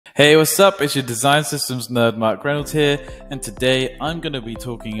Hey, what's up? It's your Design Systems nerd, Mark Reynolds here, and today I'm going to be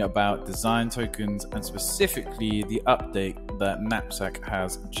talking about design tokens and specifically the update that Knapsack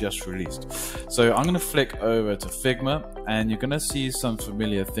has just released. So I'm going to flick over to Figma and you're going to see some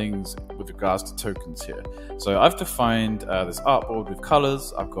familiar things with regards to tokens here. So I've defined this artboard with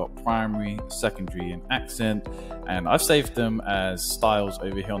colors. I've got primary, secondary, and accent, and I've saved them as styles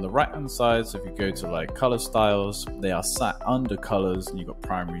over here on the right hand side. So if you go to like color styles, they are sat under colors and you've got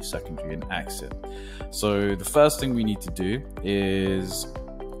primary, secondary, and accent. So the first thing we need to do is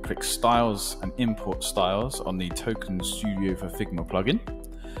click styles and import styles on the Token Studio for Figma plugin.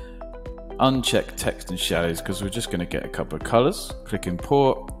 Uncheck text and shadows because we're just going to get a couple of colors. Click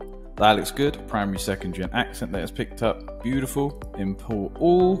import. That looks good. Primary, secondary, and accent that is picked up. Beautiful. Import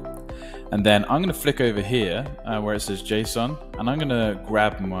all. And then I'm going to flick over here where it says JSON, and I'm going to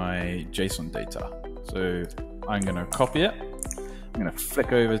grab my JSON data. So I'm going to copy it. I'm going to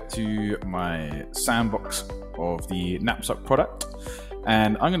flick over to my sandbox of the Knapsack product,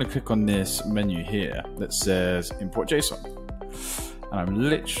 and I'm going to click on this menu here that says import JSON. And I'm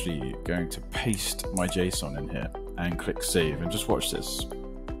literally going to paste my JSON in here and click save, and just watch this.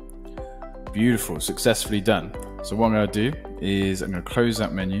 Beautiful, successfully done. So what I'm going to do is I'm going to close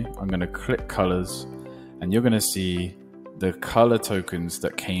that menu. I'm going to click colors, and you're going to see the color tokens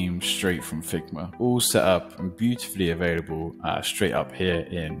that came straight from Figma, all set up and beautifully available straight up here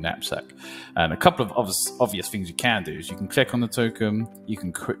in Knapsack. And a couple of obvious things you can do is you can click on the token, you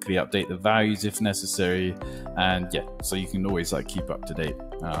can quickly update the values if necessary, and yeah, so you can always like keep up to date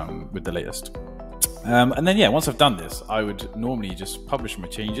with the latest. And then yeah, once I've done this, I would normally just publish my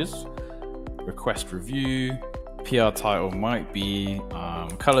changes, request review, PR title might be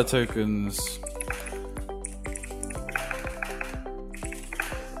color tokens,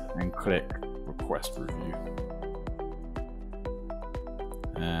 and click request review,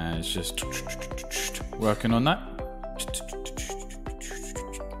 and it's just working on that,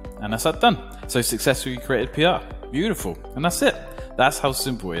 and that's that done. So successfully created PR. Beautiful. And that's it. That's how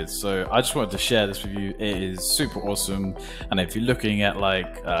simple it is. So I just wanted to share this with you. It is super awesome. And if you're looking at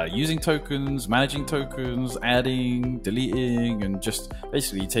like using tokens, managing tokens, adding, deleting, and just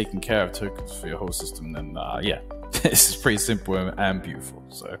basically taking care of tokens for your whole system, then yeah, this is pretty simple and beautiful.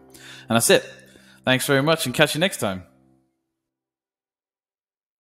 So, and that's it. Thanks very much, and catch you next time.